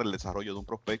parar el desarrollo de un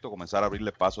prospecto, comenzar a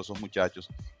abrirle paso a esos muchachos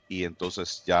y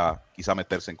entonces ya quizá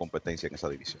meterse en competencia en esa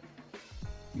división.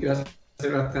 Y va a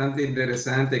ser bastante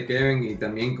interesante, Kevin, y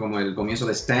también como el comienzo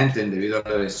de Stanton, debido a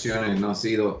las lesiones, no ha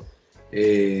sido,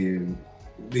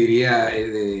 diría,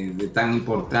 de tan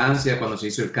importancia cuando se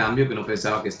hizo el cambio, que no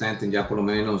pensaba que Stanton ya por lo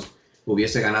menos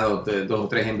hubiese ganado 2 o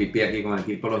 3 MVP aquí con el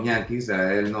equipo de los Yankees.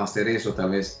 A él no hacer eso,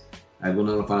 tal vez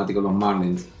algunos de los fanáticos de los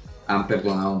Marlins han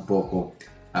perdonado un poco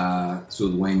a su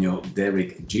dueño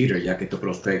Derek Jeter, ya que estos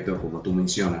prospectos, como tú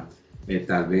mencionas,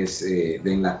 tal vez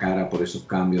den la cara por esos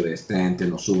cambios de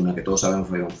Stanton, Ozuna, que todos sabemos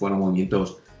fueron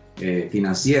movimientos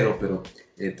financieros, pero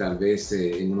tal vez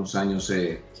en unos años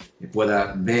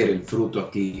pueda ver el fruto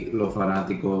aquí los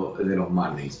fanáticos de los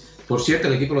Marlins. Por cierto,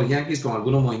 el equipo de los Yankees, con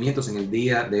algunos movimientos en el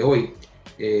día de hoy,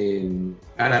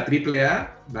 a la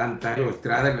AAA van Tyler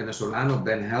Estrada, el venezolano,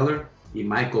 Ben Heller y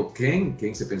Michael King.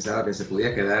 King se pensaba que se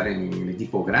podía quedar en el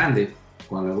equipo grande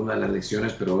con algunas de las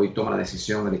lesiones, pero hoy toma la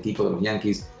decisión el equipo de los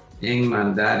Yankees en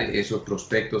mandar esos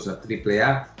prospectos a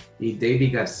AAA. Y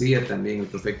David García, también el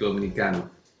prospecto dominicano,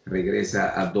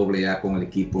 regresa a AA con el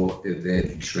equipo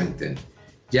de Trenton.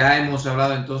 Ya hemos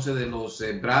hablado entonces de los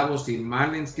Bravos y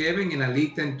Marlins, Kevin, en la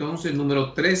lista entonces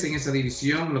número 3 en esa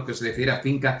división, lo que se refiere a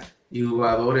finca y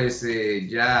jugadores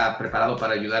ya preparados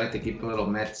para ayudar a este equipo de los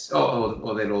Mets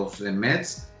o de los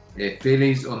Mets,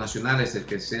 Phillies o Nacionales, el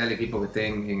que sea el equipo que esté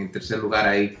en el tercer lugar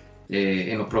ahí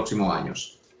en los próximos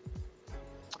años.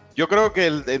 Yo creo que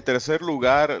en tercer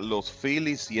lugar los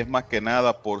Phillies, y es más que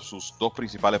nada por sus 2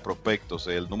 principales prospectos.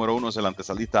 El número 1 es el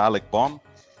antesalista Alec Bohm,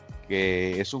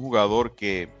 que es un jugador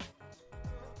que,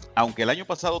 aunque el año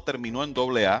pasado terminó en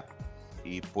AA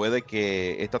y puede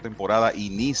que esta temporada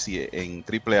inicie en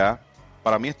AAA,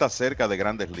 para mí está cerca de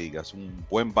Grandes Ligas. Un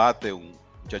buen bate, un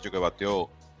muchacho que bateó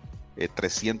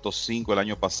 305 el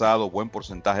año pasado, buen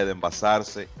porcentaje de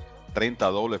envasarse, 30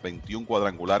 dobles, 21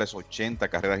 cuadrangulares, 80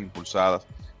 carreras impulsadas.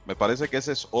 Me parece que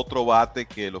ese es otro bate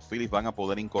que los Phillies van a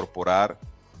poder incorporar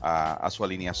a su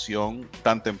alineación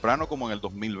tan temprano como en el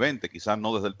 2020, quizás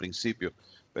no desde el principio,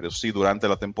 pero sí durante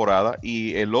la temporada.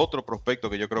 Y el otro prospecto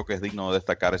que yo creo que es digno de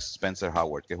destacar es Spencer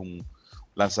Howard, que es un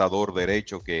lanzador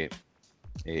derecho que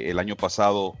el año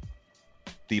pasado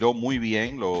tiró muy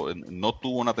bien, no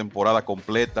tuvo una temporada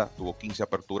completa, tuvo 15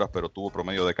 aperturas, pero tuvo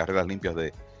promedio de carreras limpias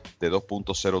de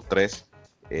 2.03.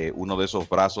 Uno de esos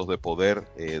brazos de poder,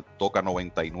 toca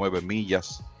 99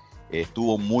 millas.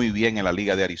 Estuvo muy bien en la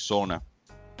Liga de Arizona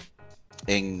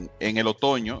en el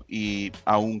otoño, y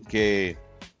aunque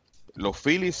los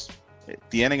Phillies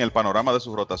tienen el panorama de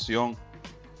su rotación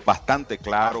bastante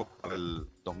claro para el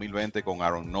 2020 con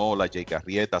Aaron Nola, Jake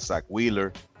Arrieta, Zach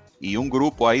Wheeler y un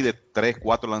grupo ahí de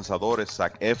 3-4 lanzadores,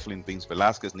 Zach Eflin, Vince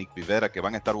Velázquez, Nick Pivetta, que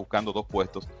van a estar buscando 2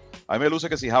 puestos. A mí me luce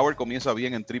que si Howard comienza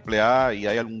bien en AAA y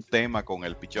hay algún tema con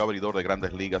el picheo abridor de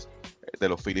Grandes Ligas de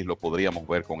los Phillies, lo podríamos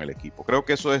ver con el equipo. Creo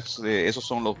que esos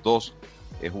son los 2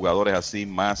 jugadores así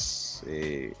más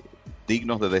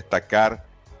dignos de destacar.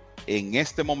 En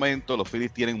este momento los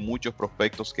Phillies tienen muchos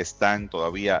prospectos que están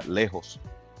todavía lejos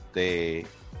de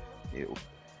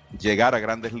llegar a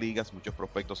Grandes Ligas, muchos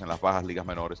prospectos en las bajas ligas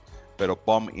menores, pero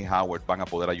Pom y Howard van a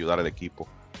poder ayudar al equipo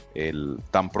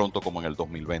tan pronto como en el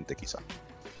 2020 quizá.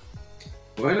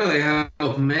 Bueno, dejan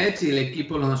los Mets y el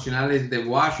equipo de los Nacionales de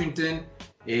Washington.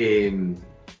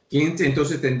 ¿Quién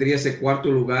entonces tendría ese cuarto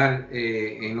lugar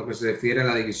en lo que se refiere a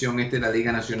la división de la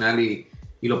Liga Nacional y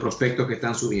los prospectos que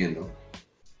están subiendo?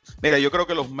 Mira, yo creo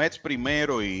que los Mets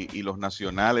primero y los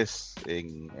Nacionales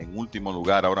en último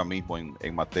lugar ahora mismo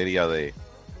en materia de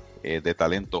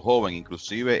talento joven.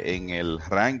 Inclusive en el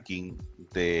ranking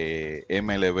de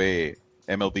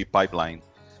MLB Pipeline,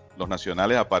 los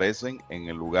Nacionales aparecen en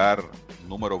el lugar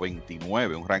número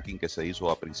 29, un ranking que se hizo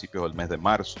a principios del mes de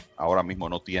marzo. Ahora mismo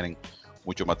no tienen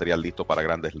mucho material listo para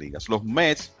Grandes Ligas. Los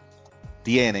Mets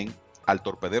tienen al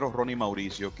torpedero Ronnie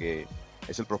Mauricio, que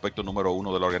es el prospecto número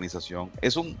 1 de la organización.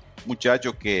 Es un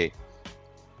muchacho que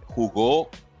jugó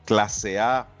Clase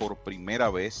A por primera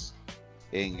vez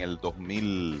en el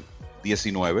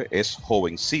 2019. Es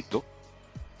jovencito,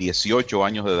 18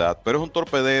 años de edad, pero es un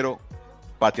torpedero,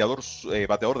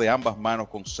 bateador de ambas manos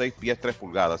con 6 pies 3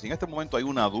 pulgadas. Y en este momento hay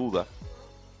una duda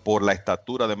por la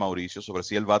estatura de Mauricio sobre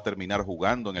si él va a terminar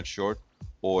jugando en el short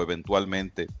o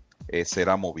eventualmente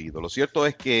será movido. Lo cierto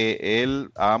es que él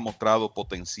ha mostrado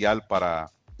potencial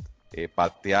para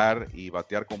batear y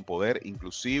batear con poder,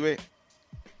 inclusive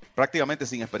prácticamente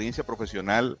sin experiencia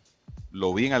profesional.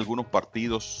 Lo vi en algunos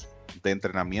partidos de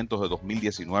entrenamientos de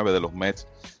 2019 de los Mets.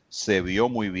 Se vio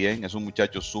muy bien, es un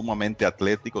muchacho sumamente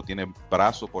atlético, tiene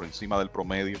brazo por encima del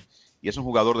promedio y es un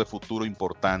jugador de futuro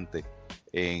importante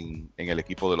en el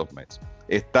equipo de los Mets.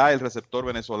 Está el receptor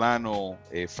venezolano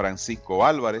Francisco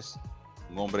Álvarez,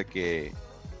 un hombre que,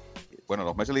 bueno,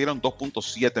 los Mets le dieron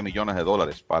 $2.7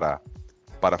 millones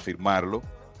para firmarlo.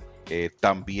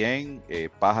 También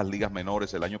bajas ligas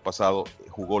menores. El año pasado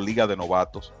jugó Liga de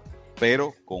Novatos,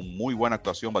 pero con muy buena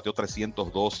actuación, batió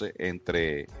 312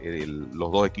 entre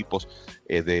los 2 equipos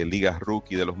de Ligas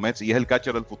Rookie de los Mets, y es el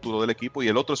catcher del futuro del equipo. Y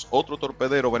el otro es otro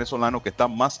torpedero venezolano que está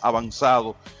más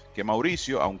avanzado que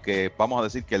Mauricio, aunque vamos a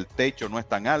decir que el techo no es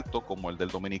tan alto como el del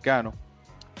dominicano,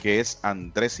 que es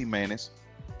Andrés Jiménez,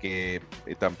 que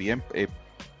también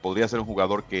podría ser un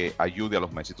jugador que ayude a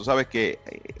los Mets. Y tú sabes que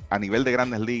a nivel de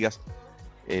Grandes Ligas,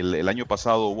 el año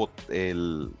pasado hubo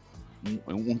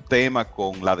un tema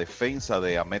con la defensa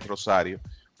de Amet Rosario.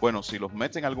 Bueno, si los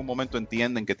Mets en algún momento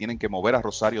entienden que tienen que mover a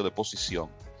Rosario de posición,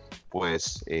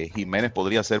 pues Jiménez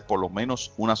podría ser por lo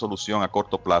menos una solución a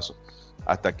corto plazo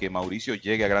hasta que Mauricio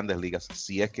llegue a Grandes Ligas,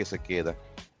 si es que se queda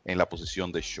en la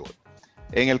posición de short.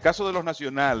 En el caso de los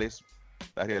Nacionales,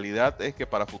 la realidad es que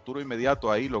para futuro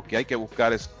inmediato ahí lo que hay que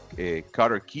buscar es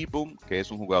Carter Kieboom, que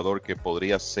es un jugador que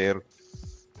podría ser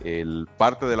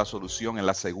parte de la solución en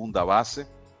la segunda base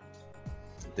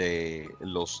de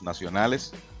los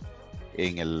Nacionales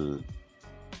en el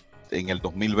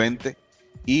 2020.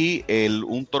 Y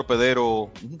un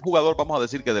torpedero, un jugador, vamos a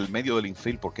decir que del medio del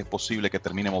infield, porque es posible que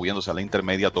termine moviéndose a la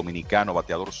intermedia, dominicano,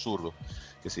 bateador zurdo,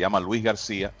 que se llama Luis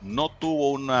García. No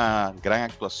tuvo una gran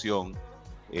actuación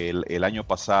el año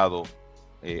pasado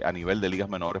a nivel de ligas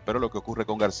menores, pero lo que ocurre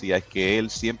con García es que él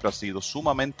siempre ha sido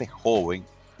sumamente joven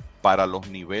para los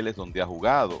niveles donde ha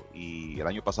jugado, y el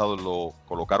año pasado lo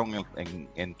colocaron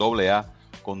en AA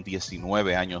con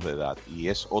 19 años de edad, y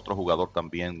es otro jugador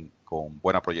también con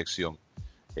buena proyección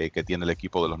que tiene el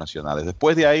equipo de los Nacionales.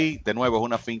 Después de ahí, de nuevo, es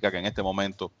una finca que en este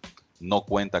momento no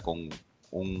cuenta con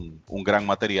un gran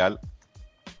material.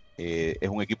 Es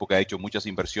un equipo que ha hecho muchas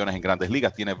inversiones en Grandes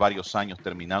Ligas, tiene varios años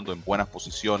terminando en buenas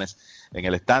posiciones en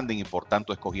el standing y por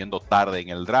tanto escogiendo tarde en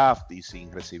el draft y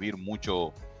sin recibir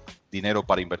mucho dinero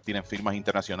para invertir en firmas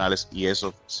internacionales y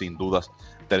eso sin dudas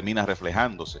termina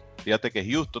reflejándose. Fíjate que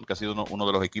Houston, que ha sido uno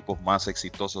de los equipos más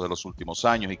exitosos de los últimos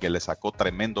años y que le sacó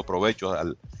tremendo provecho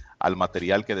al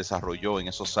material que desarrolló en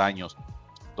esos años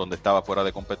donde estaba fuera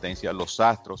de competencia, los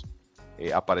Astros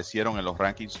aparecieron en los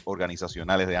rankings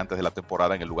organizacionales de antes de la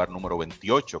temporada en el lugar número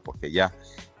 28, porque ya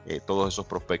todos esos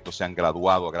prospectos se han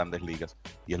graduado a grandes ligas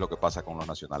y es lo que pasa con los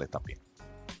nacionales también.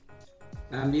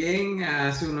 También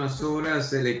hace unas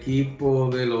horas el equipo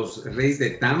de los Reyes de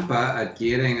Tampa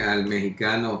adquieren al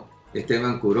mexicano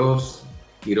Esteban Quirós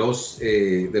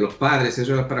de los Padres.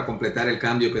 Eso es para completar el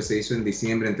cambio que se hizo en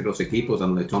diciembre entre los equipos,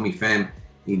 donde Tommy Pham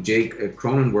y Jake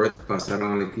Cronenworth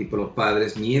pasaron al equipo de los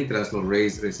Padres, mientras los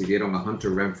Reyes recibieron a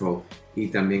Hunter Renfroe y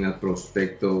también al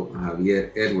prospecto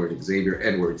Xavier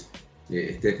Edwards.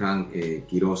 Esteban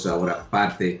Quirós ahora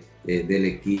parte del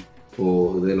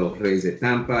equipo de los Reyes de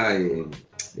Tampa,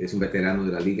 es un veterano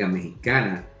de la Liga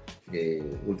Mexicana.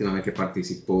 Última vez que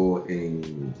participó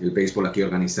en el béisbol aquí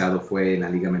organizado fue en la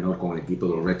Liga Menor con el equipo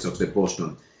de los Red Sox de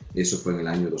Boston. Eso fue en el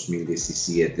año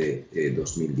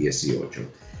 2017-2018.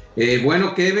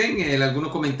 Bueno, Kevin,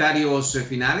 ¿algunos comentarios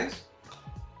finales?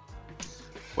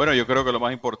 Bueno, yo creo que lo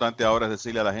más importante ahora es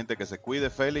decirle a la gente que se cuide,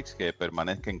 Félix, que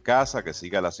permanezca en casa, que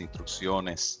siga las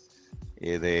instrucciones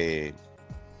de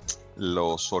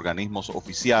los organismos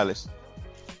oficiales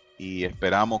y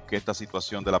esperamos que esta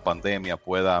situación de la pandemia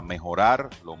pueda mejorar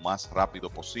lo más rápido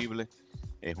posible.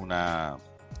 La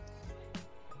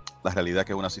realidad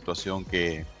que es una situación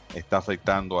que está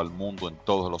afectando al mundo en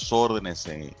todos los órdenes,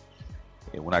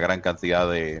 una gran cantidad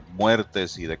de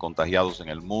muertes y de contagiados en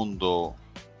el mundo,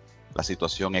 la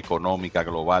situación económica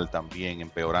global también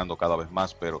empeorando cada vez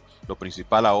más, pero lo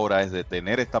principal ahora es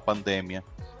detener esta pandemia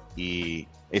y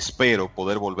espero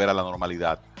poder volver a la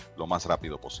normalidad lo más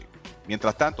rápido posible.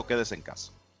 Mientras tanto, quédese en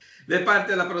casa. De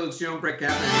parte de la producción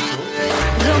Precap.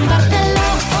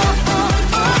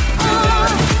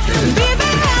 Vive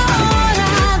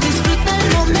ahora, disfruta el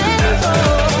momento.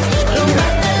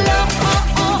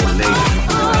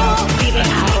 Vive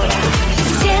ahora,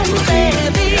 siente,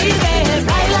 vive,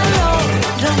 bailalo.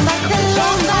 Rómbatelo,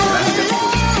 rómbatelo.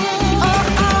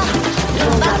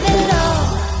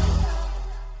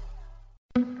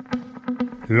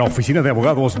 La oficina de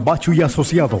abogados Bachu y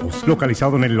Asociados,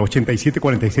 localizado en el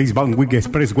 8746 Van Wyck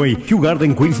Expressway, Kew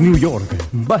Garden, Queens, New York.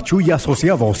 Bachu y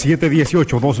Asociados,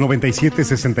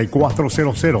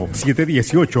 718-297-6400,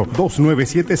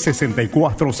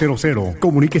 718-297-6400.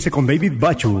 Comuníquese con David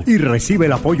Bachu y recibe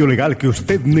el apoyo legal que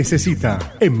usted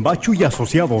necesita. En Bachu y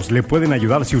Asociados le pueden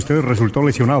ayudar si usted resultó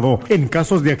lesionado en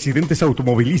casos de accidentes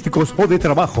automovilísticos o de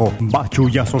trabajo. Bachu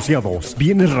y Asociados,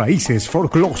 bienes raíces,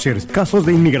 foreclosures, casos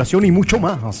de inmigración y mucho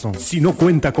más. Si no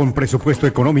cuenta con presupuesto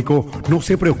económico, no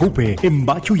se preocupe. En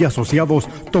Bachu y Asociados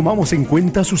tomamos en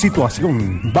cuenta su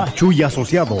situación. Bachu y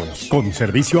Asociados, con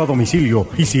servicio a domicilio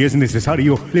y si es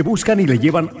necesario, le buscan y le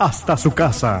llevan hasta su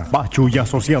casa. Bachu y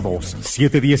Asociados,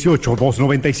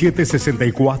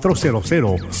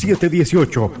 718-297-6400,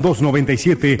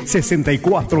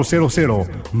 718-297-6400.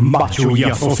 Bachu y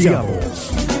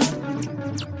Asociados.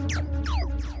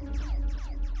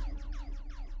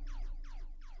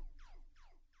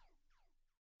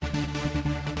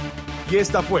 Y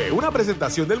esta fue una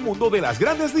presentación del mundo de las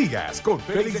grandes ligas con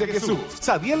Félix de Jesús,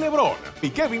 Sadiel Lebrón y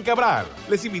Kevin Cabral.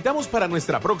 Les invitamos para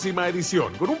nuestra próxima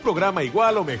edición con un programa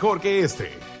igual o mejor que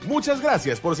este. Muchas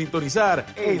gracias por sintonizar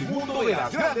El Mundo de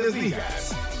las Grandes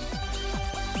Ligas.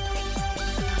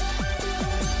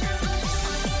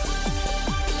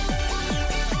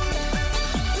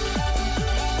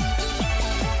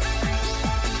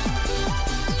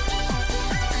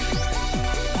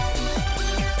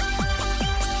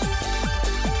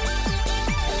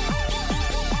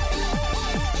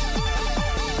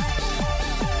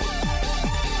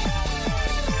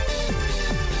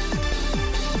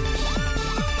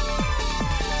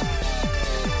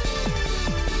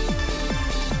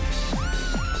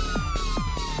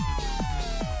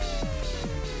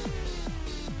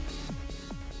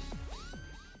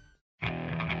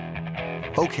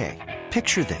 Okay,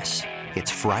 picture this.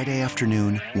 It's Friday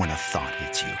afternoon when a thought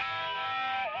hits you.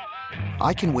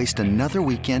 I can waste another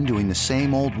weekend doing the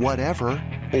same old whatever,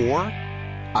 or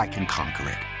I can conquer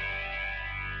it.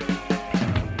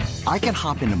 I can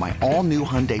hop into my all-new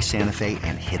Hyundai Santa Fe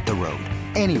and hit the road.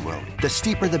 Any road. The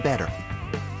steeper, the better.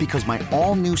 Because my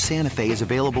all-new Santa Fe is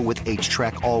available with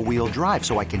H-Track all-wheel drive,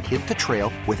 so I can hit the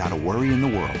trail without a worry in the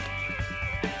world.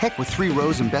 Heck, with 3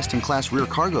 rows and best-in-class rear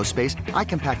cargo space, I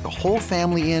can pack the whole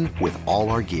family in with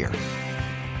all our gear.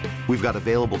 We've got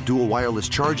available dual wireless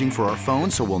charging for our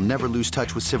phones, so we'll never lose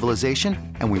touch with civilization,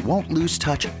 and we won't lose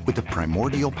touch with the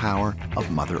primordial power of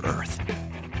Mother Earth.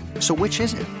 So which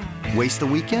is it? Waste the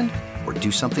weekend or do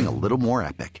something a little more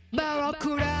epic?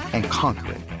 And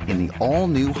conquer it in the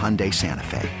all-new Hyundai Santa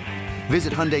Fe.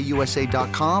 Visit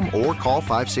HyundaiUSA.com or call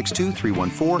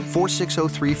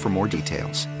 562-314-4603 for more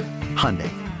details. Hyundai,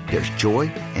 there's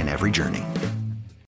joy in every journey.